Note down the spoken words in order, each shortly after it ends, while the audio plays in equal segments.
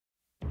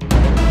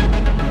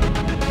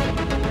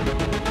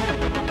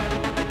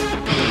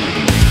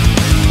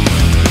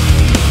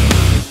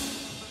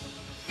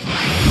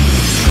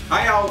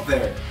out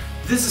there.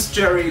 This is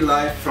Yeray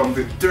live from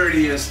the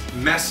dirtiest,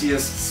 messiest,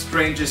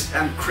 strangest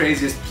and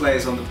craziest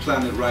place on the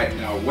planet right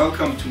now.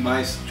 Welcome to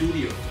my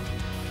studio.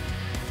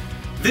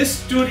 This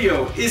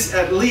studio is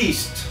at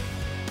least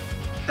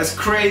as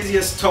crazy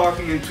as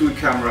talking into a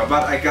camera,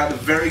 but I got a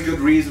very good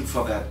reason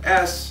for that,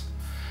 as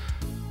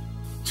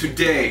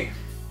today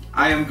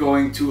I am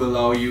going to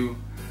allow you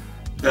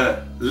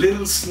a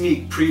little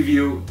sneak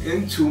preview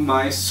into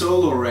my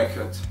solo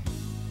record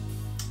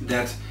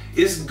that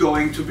is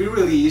going to be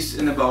released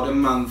in about a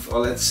month, or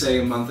let's say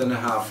a month and a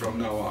half from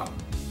now on.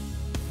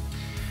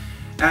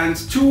 And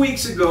 2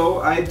 weeks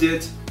ago I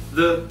did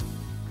the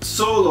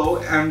solo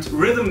and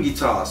rhythm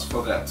guitars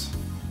for that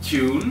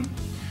tune,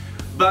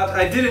 but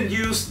I didn't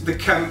use the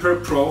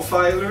Kemper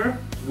profiler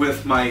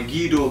with my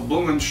Guido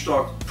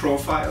Bungenstock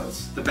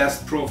profiles, the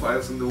best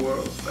profiles in the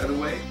world, by the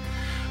way.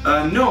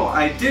 No,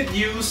 I did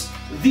use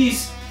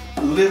these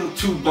little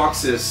two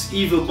boxes,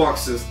 evil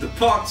boxes, the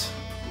Pot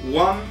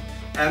 1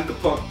 and the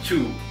Pot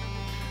 2,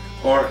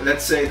 or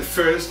let's say the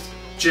first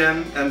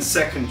gen and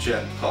second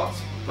gen Pot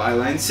by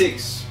Line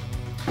 6.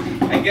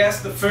 I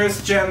guess the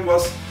first gen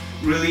was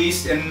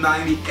released in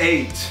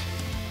 '98.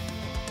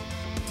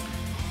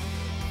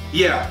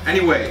 Yeah,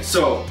 anyway,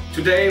 so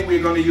today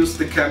we're gonna use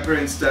the Kemper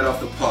instead of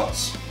the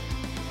Pots.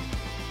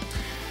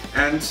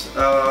 And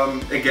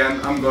again,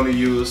 I'm gonna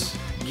use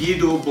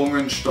Guido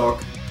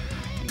Bungenstock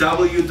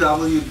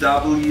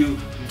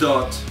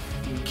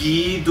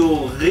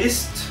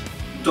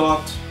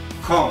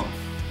www.guidorist.com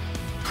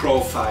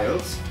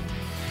profiles.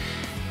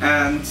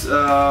 And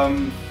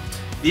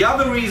the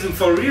other reason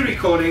for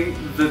re-recording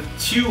the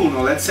tune,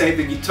 or let's say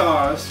the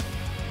guitars,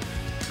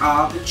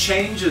 are the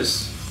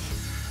changes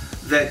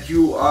that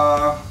you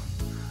are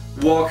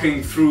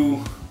walking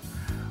through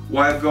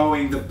while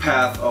going the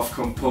path of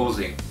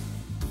composing,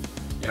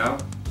 yeah,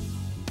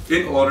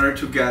 in order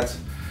to get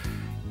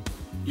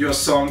your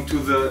song to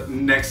the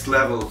next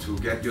level, to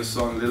get your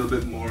song a little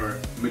bit more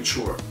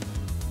mature.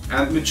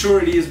 And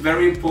maturity is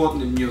very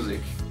important in music,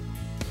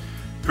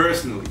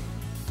 personally.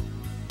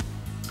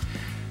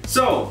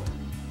 So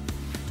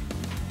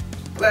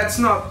let's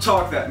not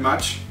talk that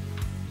much.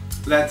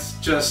 Let's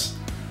just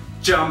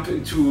jump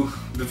into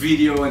the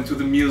video, into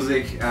the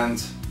music,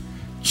 and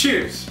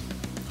cheers!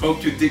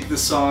 Hope you dig the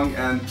song,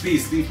 and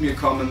please leave me a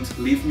comment,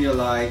 leave me a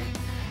like,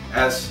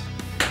 as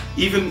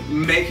even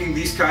making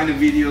these kind of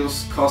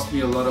videos cost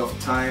me a lot of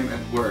time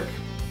and work.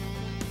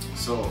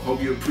 So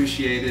hope you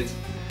appreciate it,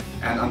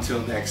 and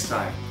until next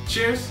time,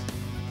 cheers!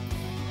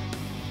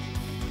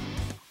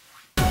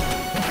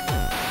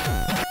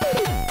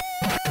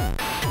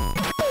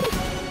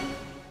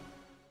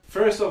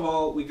 First of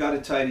all, we gotta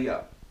tidy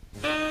up.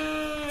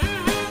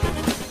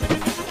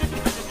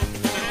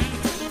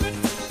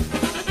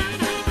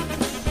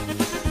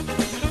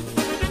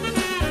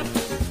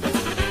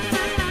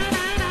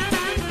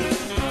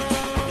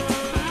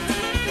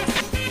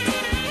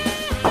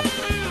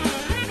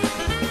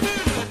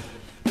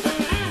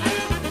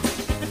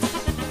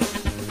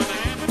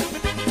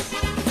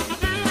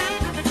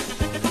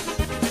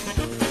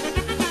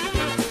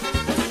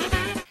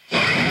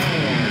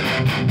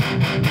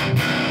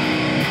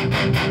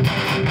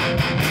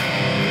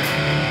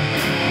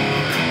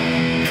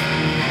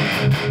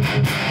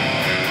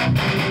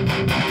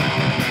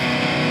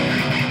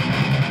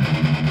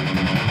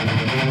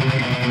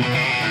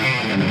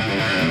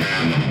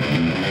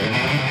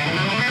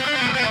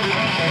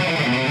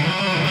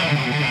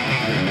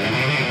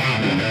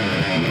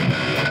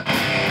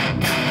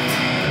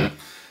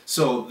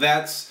 So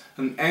that's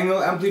an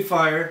angle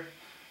amplifier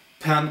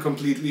panned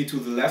completely to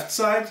the left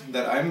side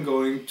that I'm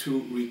going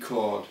to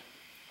record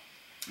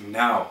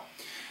now.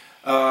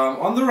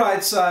 On the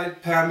right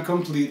side, panned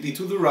completely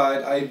to the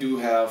right, I do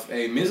have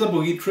a Mesa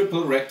Boogie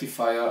triple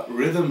rectifier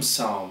rhythm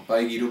sound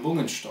by Guido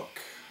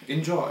Bungenstock.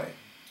 Enjoy!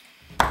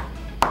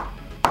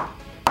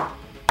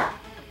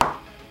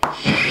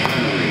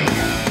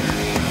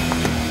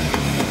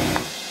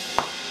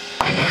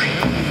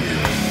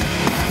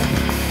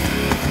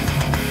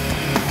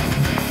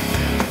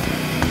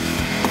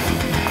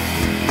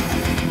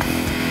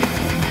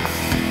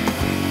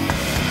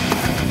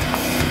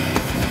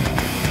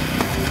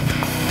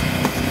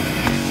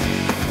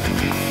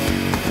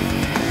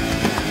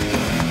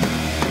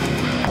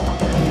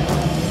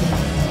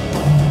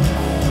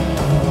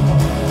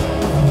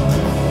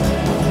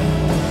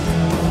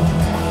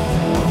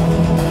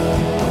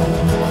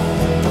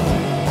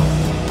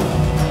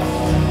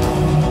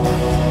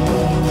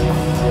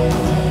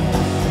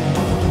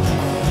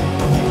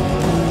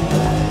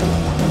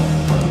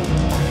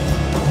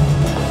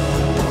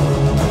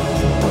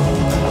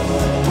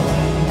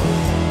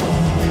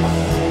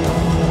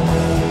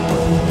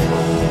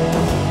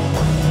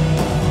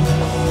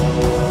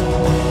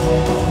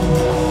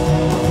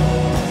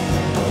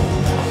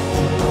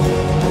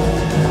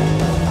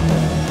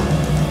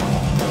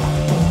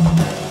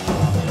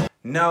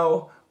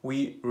 Now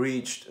we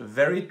reached a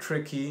very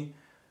tricky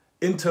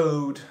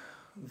interlude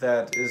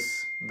that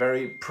is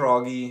very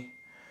proggy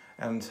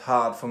and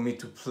hard for me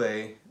to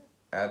play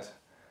at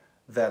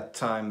that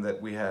time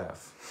that we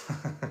have.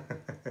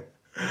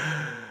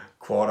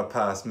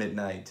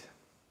 midnight.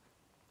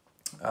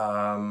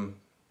 And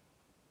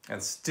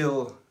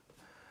still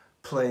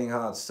playing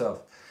hard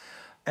stuff.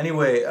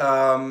 Anyway,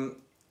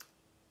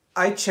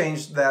 I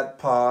changed that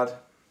part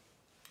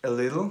a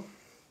little.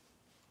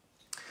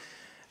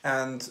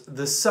 And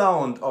the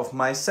sound of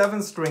my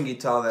 7-string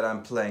guitar that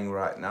I'm playing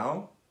right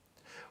now,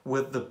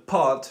 with the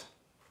pot,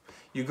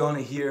 you're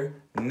gonna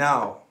hear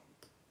now.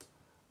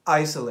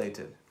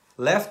 Isolated.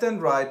 Left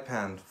and right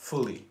pan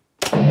fully.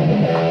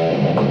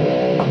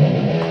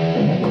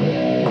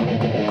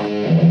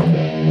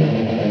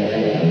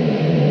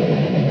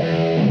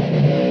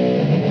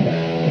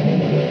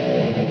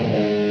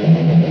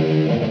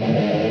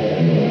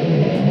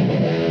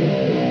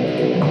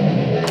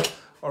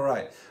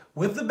 Alright,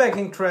 with the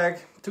backing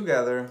track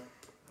together,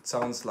 it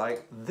sounds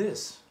like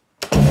this.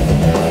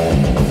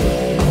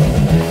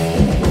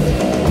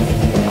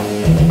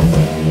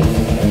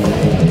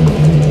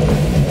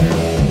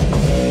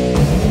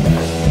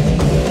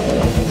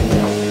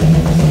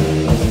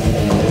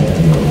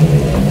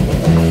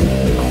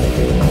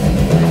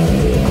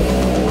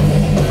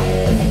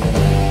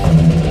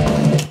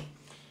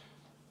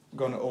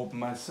 Gonna open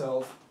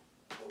myself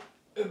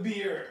a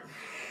beer.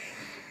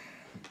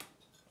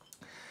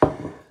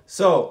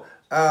 So,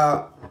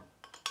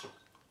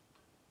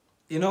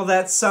 you know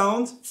that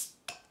sound?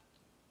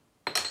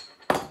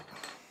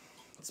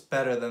 It's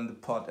better than the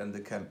pot and the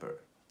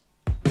Kemper.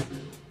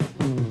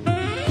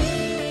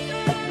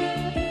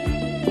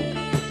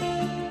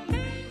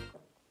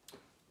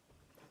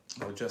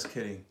 Oh, just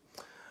kidding.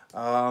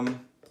 The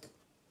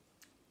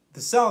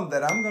sound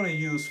that I'm gonna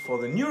use for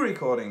the new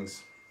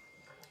recordings,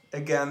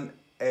 again,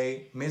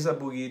 a Mesa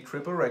Boogie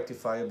triple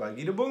rectifier by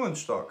Guido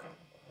Bungenstock.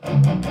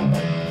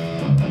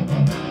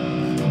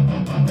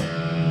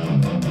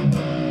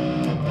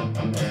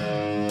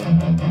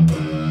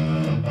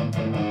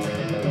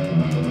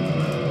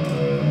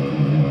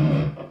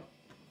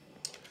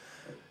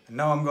 And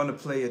now I'm going to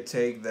play a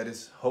take that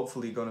is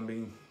hopefully going to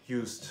be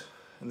used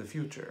in the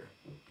future.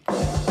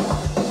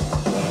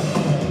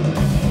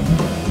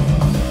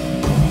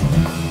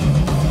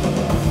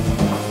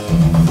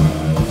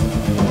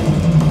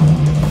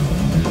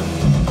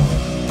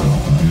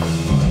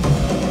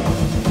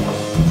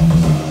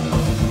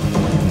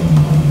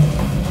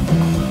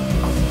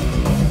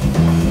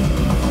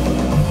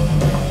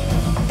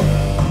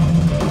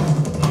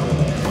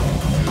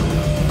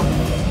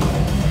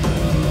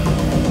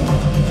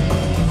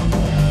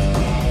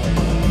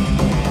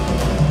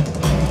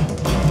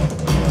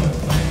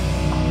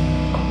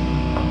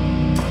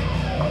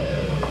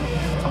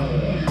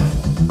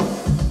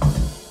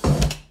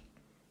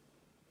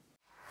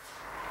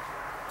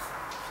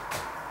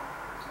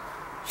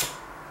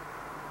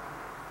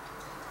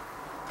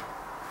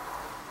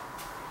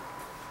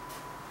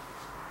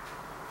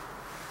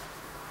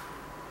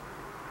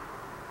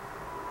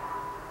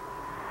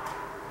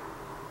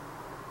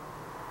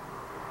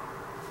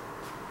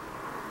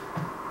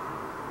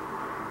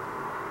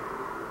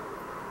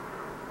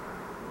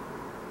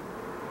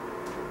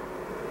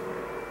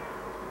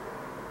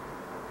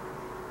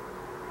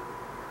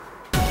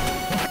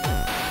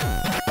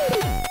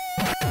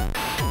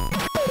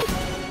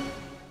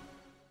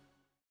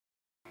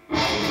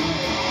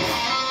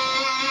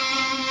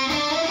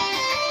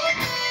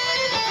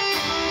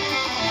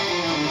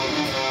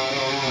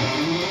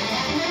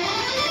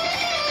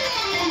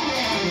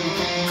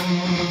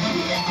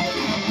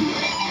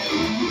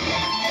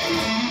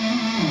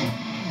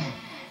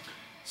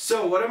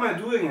 So what am I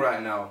doing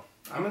right now?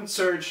 I'm in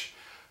search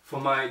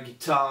for my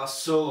guitar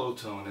solo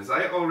tone. As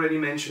I already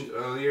mentioned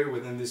earlier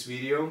within this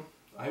video,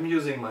 I'm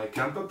using my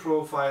Kemper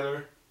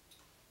profiler,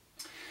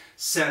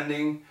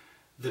 sending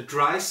the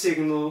dry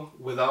signal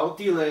without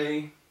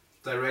delay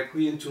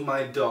directly into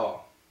my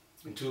DAW,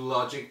 into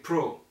Logic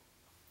Pro.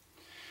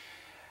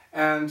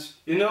 And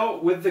you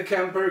know, with the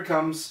Kemper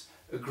comes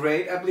a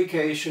great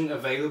application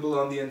available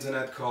on the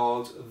internet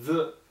called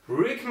the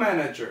Rig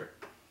Manager,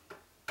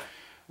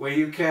 where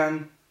you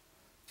can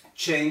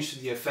change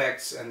the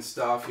effects and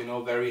stuff, you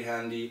know, very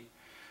handy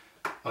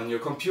on your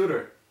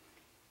computer.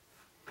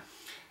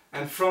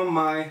 And from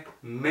my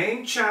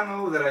main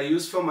channel that I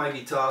use for my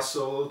guitar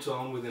solo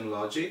tone within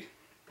Logic,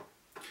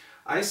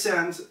 I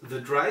send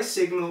the dry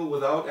signal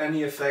without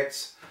any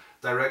effects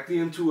directly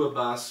into a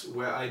bus,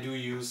 where I do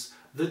use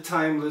the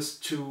Timeless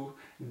 2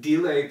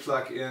 delay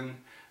plugin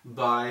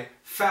by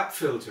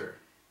FabFilter.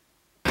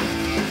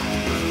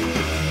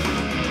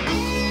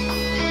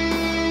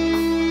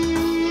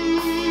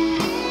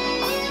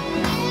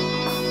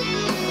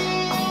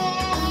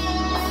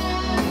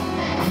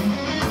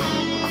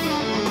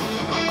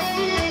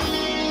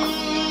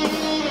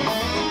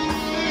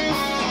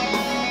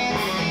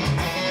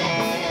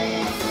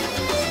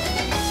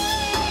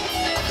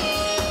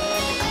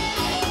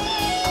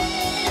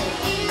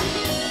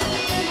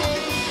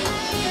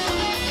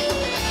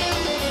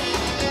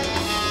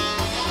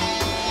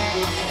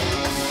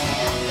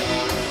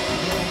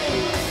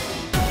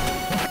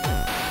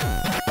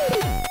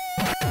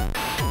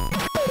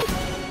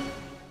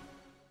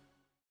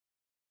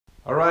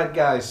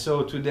 Alright guys,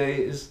 so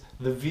today is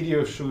the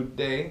video shoot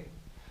day.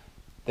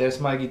 There's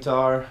my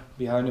guitar,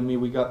 behind me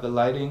we got the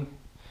lighting,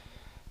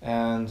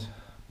 and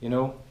you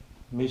know,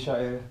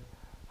 Michael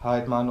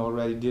Heidmann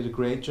already did a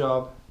great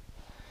job,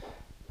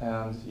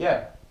 and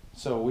yeah,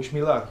 so wish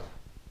me luck.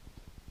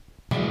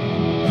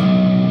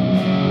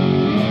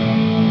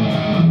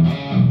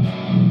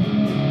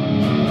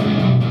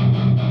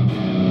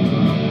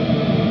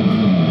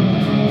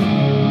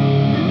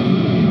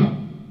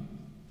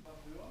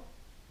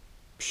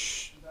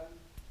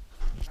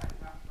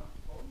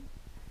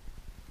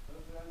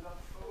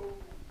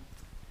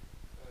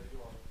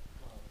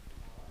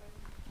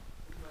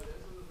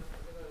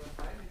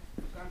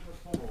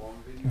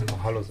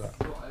 Hallo sagen.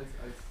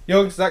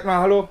 Jungs, sag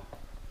mal Hallo.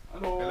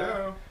 Hallo.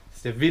 Hello. Das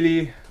ist der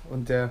Willi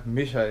und der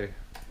Michael.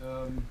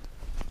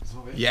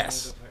 So,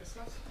 yes.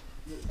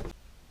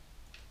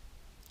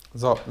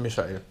 So,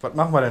 Michael, was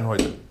machen wir denn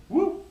heute?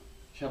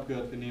 Ich habe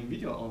gehört, wir nehmen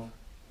Video auf.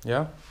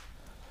 Ja?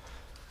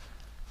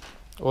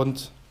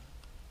 Und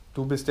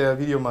du bist der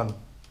Videomann.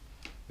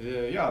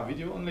 Ja,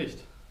 Video und Licht.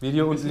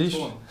 Video und Licht.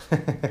 Ton.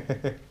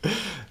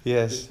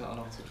 Yes. Ist ja auch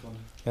noch zu tun.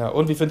 Ja,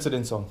 und wie findest du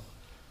den Song?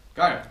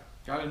 Geil.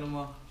 Geile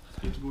Nummer.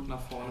 Geht gut nach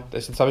vorne.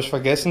 Jetzt habe ich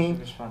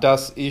vergessen,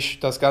 dass ich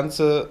das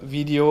ganze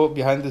Video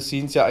Behind the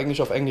Scenes ja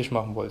eigentlich auf Englisch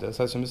machen wollte. Das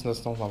heißt, wir müssen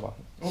das nochmal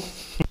machen. Oh.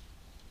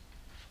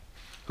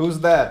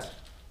 Who's that?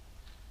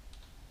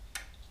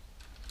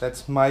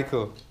 That's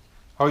Michael.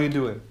 How are you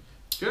doing?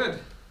 Good.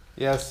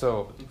 Yeah,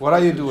 so, what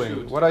are you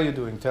doing? What are you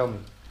doing? Tell me.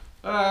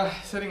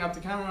 Setting up the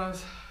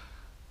cameras.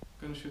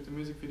 Gonna shoot the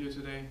music video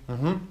today.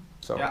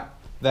 So, yeah.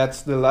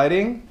 That's the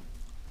lighting.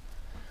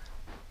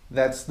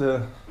 That's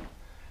the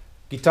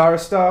guitar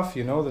stuff,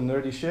 you know, the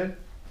nerdy shit.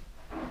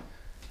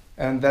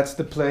 And that's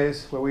the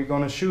place where we're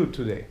gonna shoot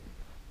today.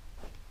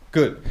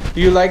 Good. Do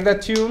you like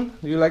that tune?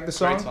 Do you like the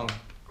song? Great song.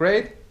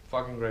 Great?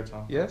 Fucking great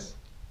song. Yes?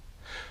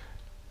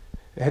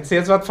 Hättest du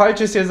jetzt was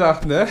Falsches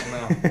gesagt, ne?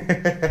 No.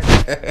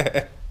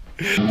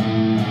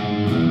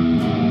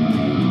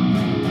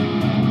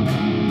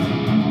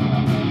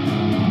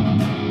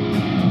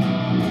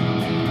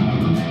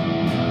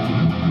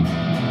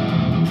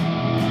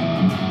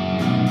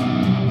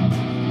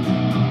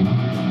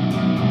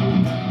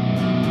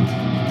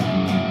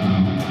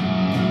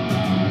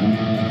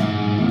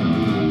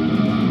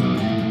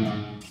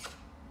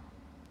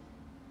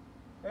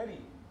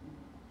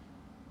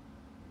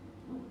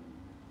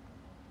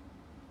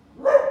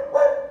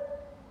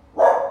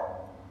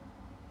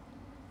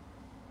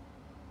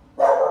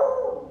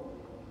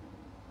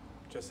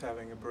 Just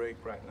having a break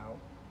right now.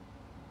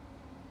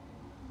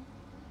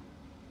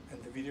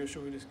 And the video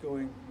shoot is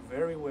going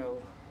very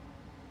well.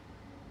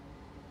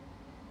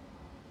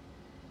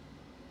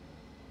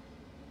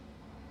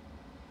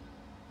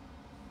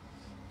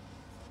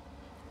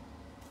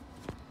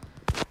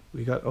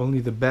 We got only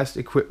the best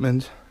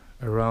equipment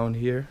around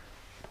here.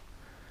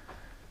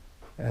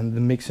 And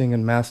the mixing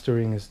and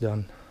mastering is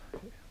done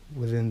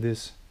within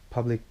this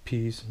Public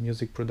Peace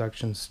Music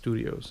Production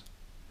Studios.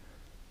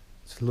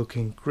 It's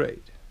looking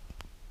great.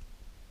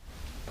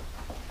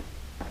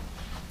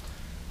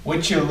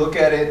 Would you look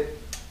at it?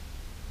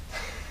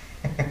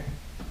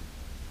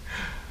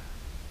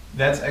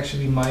 That's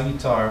actually my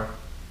guitar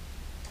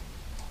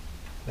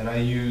that I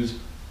use.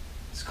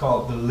 It's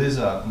called the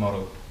Lizard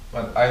model,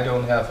 but I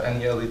don't have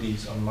any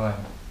LEDs on mine.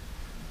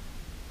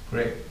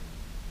 Great.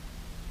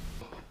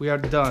 We are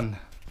done.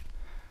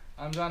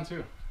 I'm done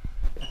too.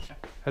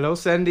 Hello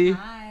Sandy.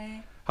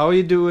 Hi. How are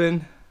you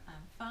doing? I'm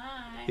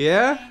fine.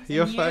 Yeah? Thanks.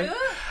 You're And fine? you?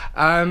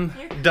 I'm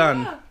You're cool.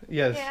 done.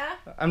 Yes. Yeah?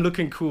 I'm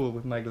looking cool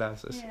with my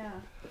glasses. Yeah.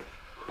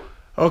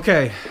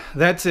 Okay,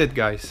 that's it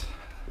guys.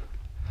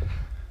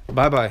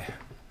 Bye bye.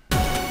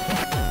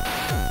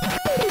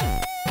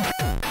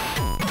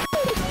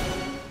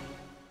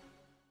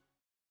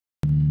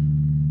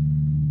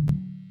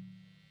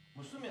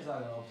 Musst du mir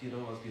sagen, ob dir da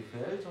was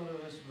gefällt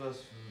oder ist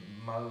was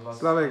mal was.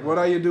 Slavik, what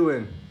are you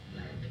doing?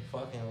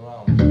 Fucking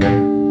around.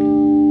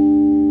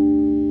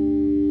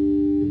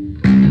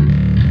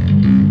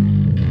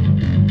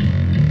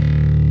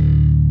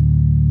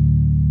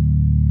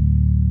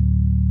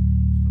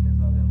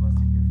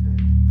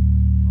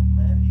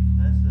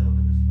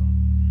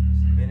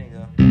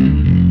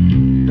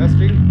 Das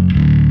klingt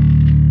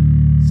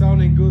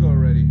sounding good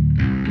already.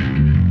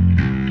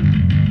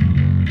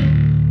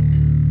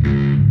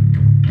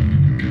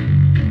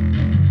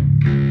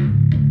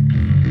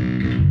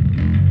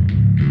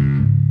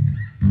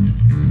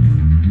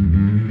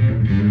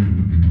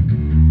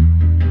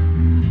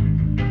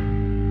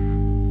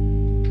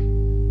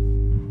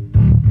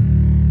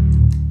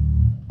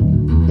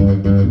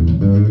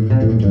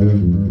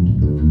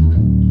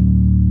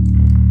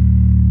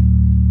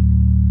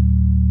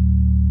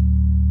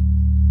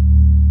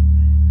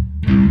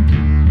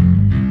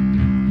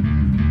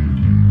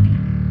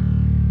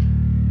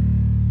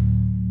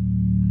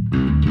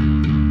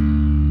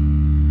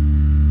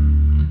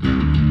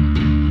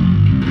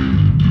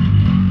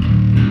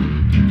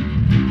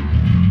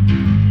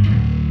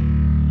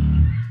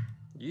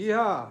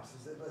 Ja. Das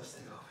ist der beste,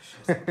 glaube ich.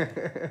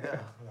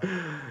 Ja.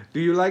 Do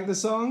you like the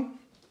song?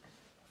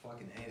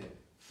 Fucking hate it.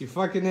 You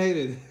fucking hate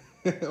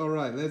it. All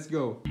right, let's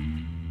go.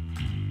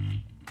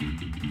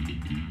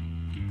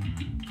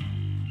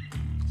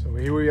 So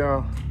here we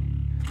are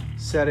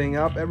setting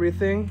up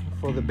everything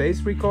for the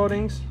bass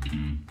recordings.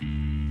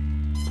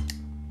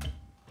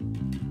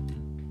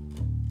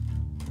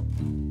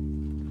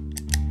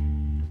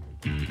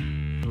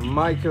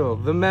 Michael,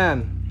 the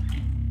man.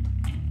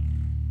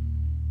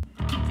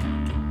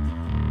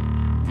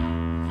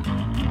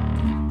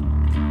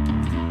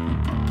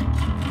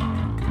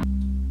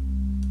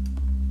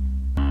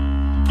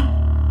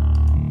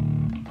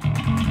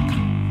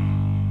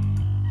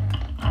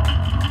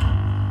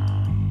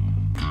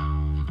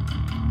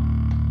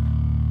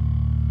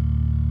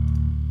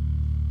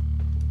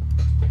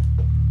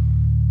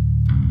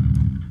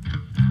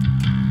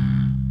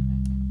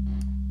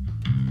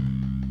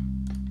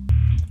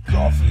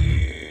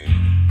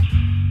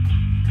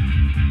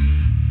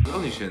 Ist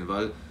auch nicht schön,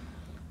 weil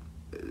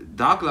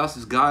Douglas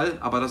ist geil,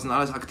 aber das sind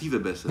alles aktive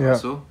Bässe, Ja.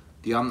 weißt du?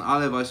 Die haben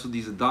alle, weißt du,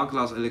 diese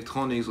Douglas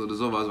Electronics oder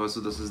sowas, weißt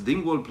du, das ist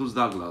Dingwall plus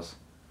Douglas.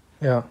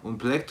 Ja. Und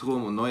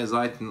Plektrum und neue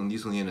Seiten und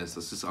dies und jenes,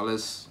 das ist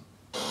alles,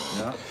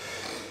 ja.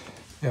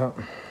 Ja.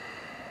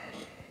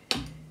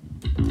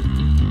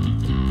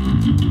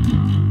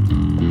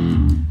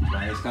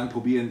 Ich kann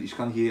probieren, ich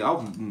kann hier auch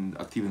einen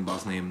aktiven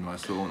Bass nehmen,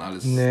 weißt du, und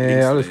alles. Nee,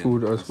 links alles drehen.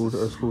 gut, alles gut,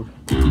 alles gut.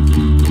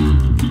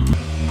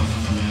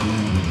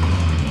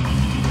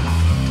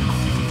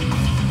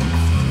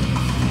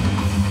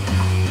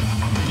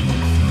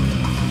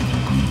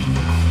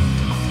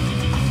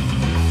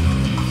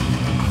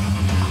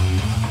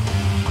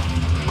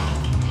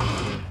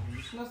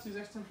 Müssen das die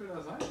 16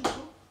 Filter sein?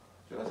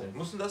 Ich weiß nicht,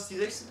 mussten das die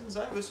 16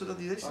 sein? Willst du da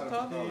die 16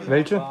 haben?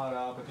 Welche?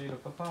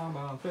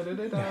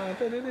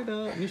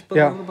 Nicht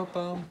Ja.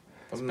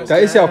 Da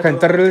ist ja auch kein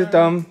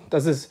Trrrrdam,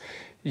 das ist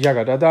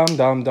Jagadadam,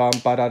 dam, dam,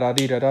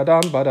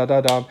 badadadidadadam,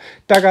 badadadam,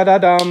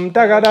 dagadadam,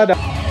 dagadadam.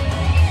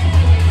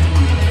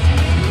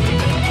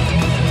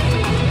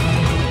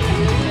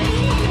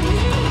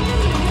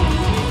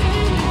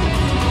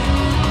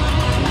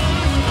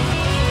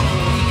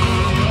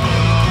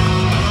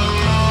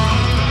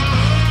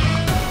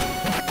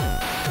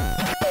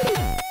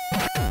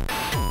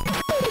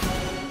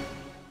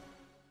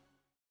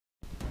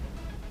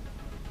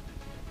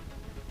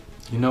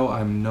 You know,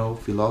 I'm no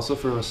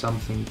philosopher or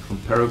something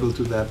comparable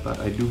to that, but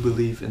I do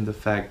believe in the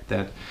fact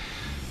that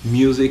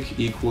music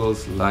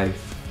equals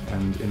life,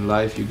 and in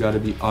life you gotta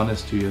be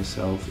honest to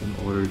yourself in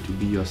order to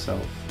be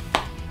yourself.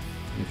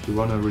 And if you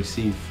wanna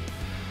receive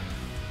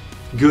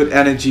good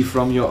energy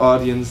from your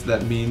audience,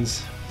 that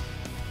means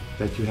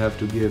that you have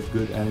to give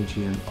good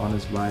energy and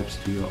honest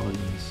vibes to your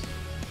audience.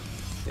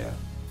 Yeah.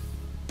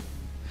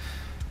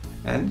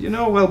 And you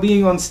know, while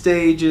being on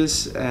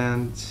stages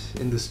and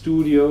in the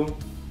studio,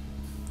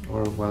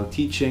 or while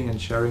teaching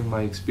and sharing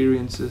my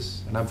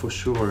experiences, and I'm for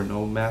sure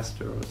no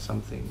master or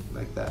something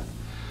like that,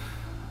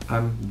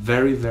 I'm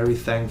very, very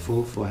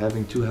thankful for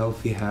having two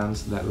healthy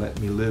hands that let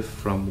me live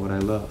from what I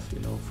love, you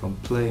know, from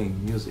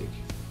playing music.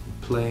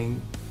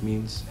 Playing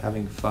means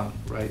having fun,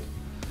 right?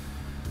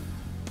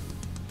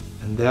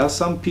 And there are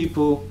some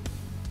people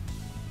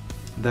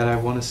that I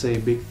want to say a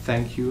big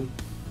thank you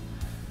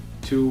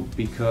to,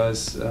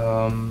 because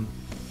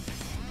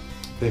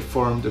they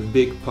formed a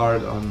big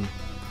part on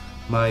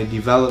my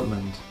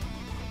development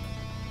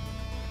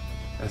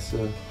as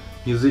a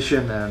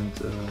musician and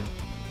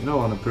you know,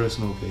 on a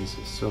personal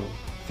basis. So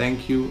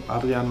thank you,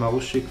 Adrian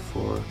Maruschik,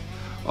 for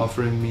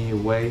offering me a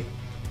way,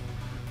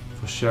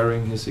 for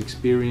sharing his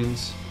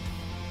experience,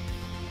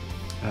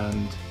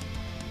 and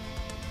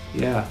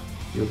yeah,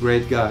 you're a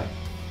great guy.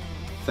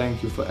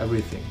 Thank you for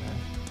everything, man.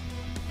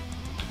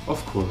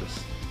 Of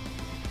course,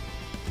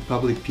 the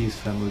Public Peace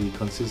family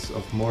consists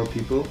of more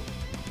people.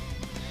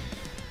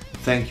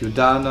 Thank you,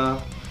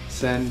 Dana,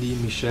 Sandy,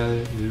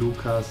 Michelle,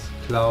 Lukas,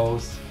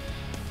 Klaus,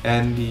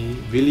 Andy,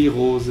 Willi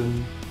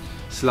Rosen,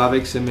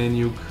 Slavik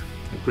Semenyuk,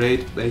 a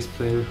great bass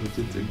player who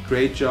did a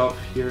great job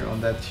here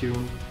on that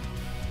tune.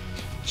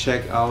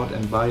 Check out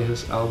and buy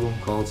his album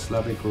called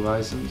Slavic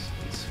Horizons.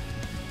 It's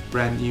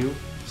brand new,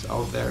 it's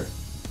out there.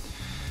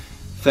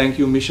 Thank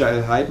you,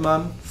 Michael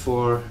Heidmann,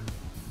 for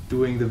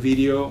doing the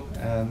video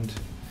and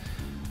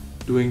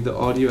doing the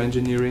audio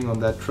engineering on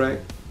that track.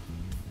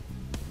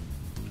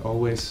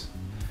 Always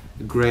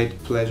a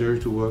great pleasure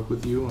to work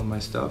with you on my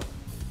stuff.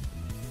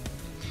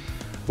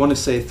 I want to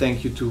say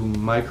thank you to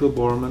Michael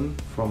Borman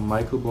from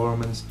Michael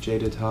Borman's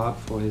Jaded Heart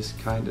for his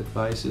kind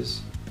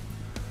advices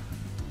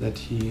that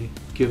he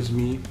gives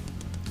me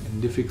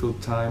in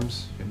difficult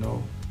times, you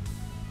know.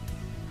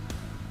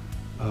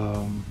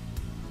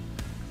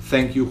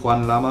 Thank you,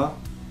 Juan Lama,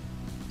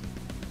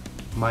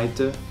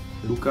 Maite,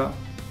 Luca,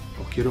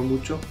 os quiero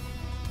mucho.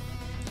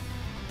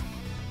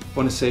 I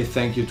want to say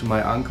thank you to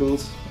my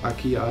uncles,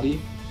 Aki,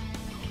 Adi,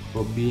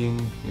 for being,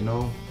 you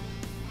know,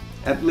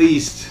 at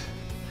least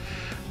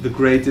the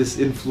greatest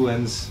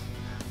influence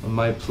on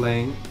my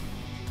playing.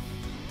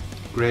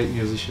 Great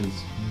musicians,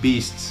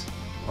 beasts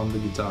on the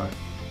guitar,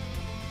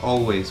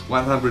 always,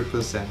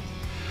 100%.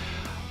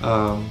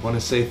 Want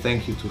to say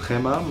thank you to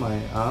Gemma, my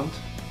aunt,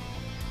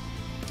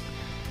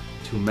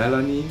 to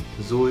Melanie,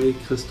 Zoe,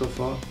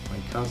 Christopher, my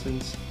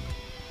cousins.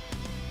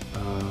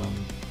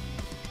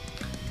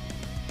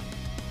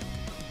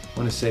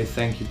 Want to say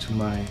thank you to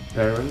my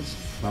parents,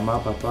 Mama,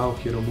 Papa, os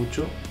quiero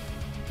mucho.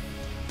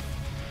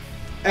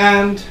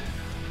 And,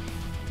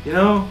 you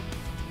know,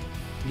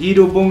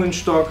 Guido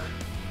Bungenstock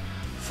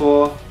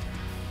for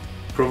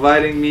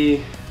providing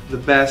me the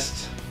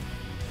best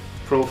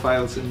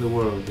profiles in the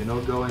world. You know,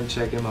 go and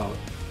check him out.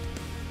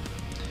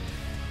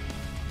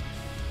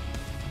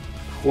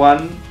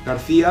 Juan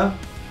Garcia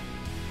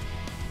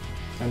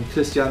and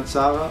Christian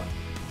Zara,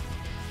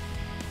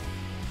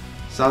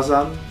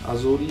 Sazan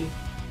Azori,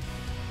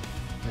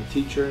 my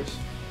teachers.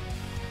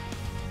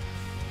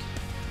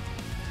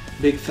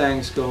 Big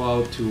thanks go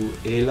out to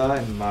Ela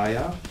and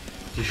Maya,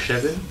 die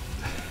Chefin.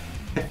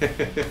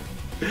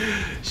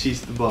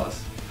 She's the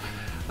boss.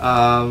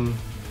 Want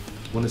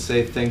to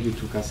say thank you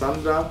to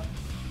Cassandra.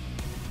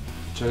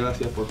 Muchas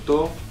gracias por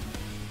todo.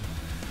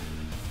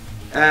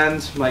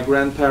 And my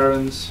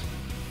grandparents.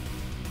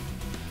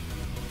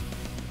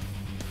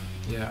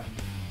 Yeah.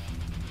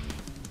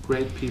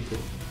 Great people.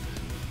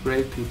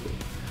 Great people.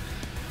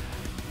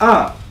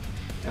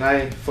 And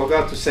I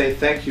forgot to say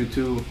thank you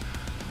to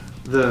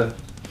the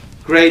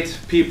great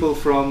people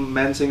from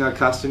Menzinger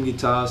Custom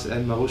Guitars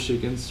and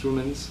Maruschik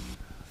Instruments.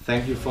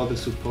 Thank you for the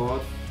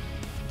support.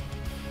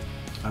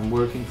 I'm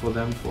working for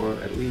them for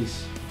at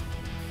least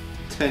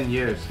 10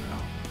 years now.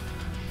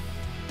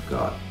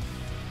 God,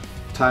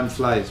 time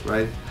flies,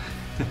 right?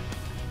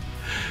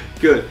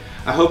 Good.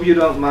 I hope you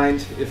don't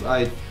mind if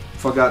I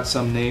forgot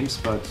some names,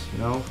 but you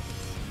know,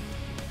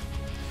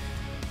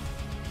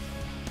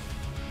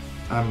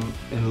 I'm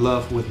in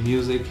love with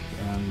music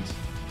and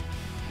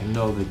I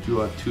know that you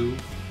are too.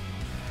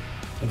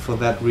 And for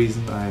that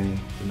reason I,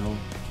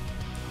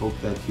 hope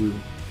that you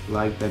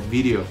like that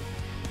video.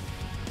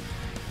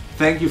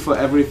 Thank you for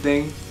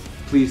everything.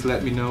 Please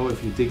let me know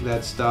if you dig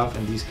that stuff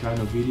and these kind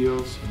of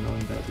videos,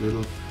 and that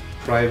little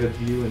private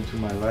view into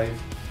my life.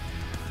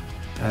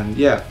 And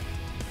yeah,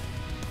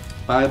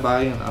 bye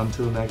bye and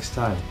until next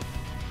time.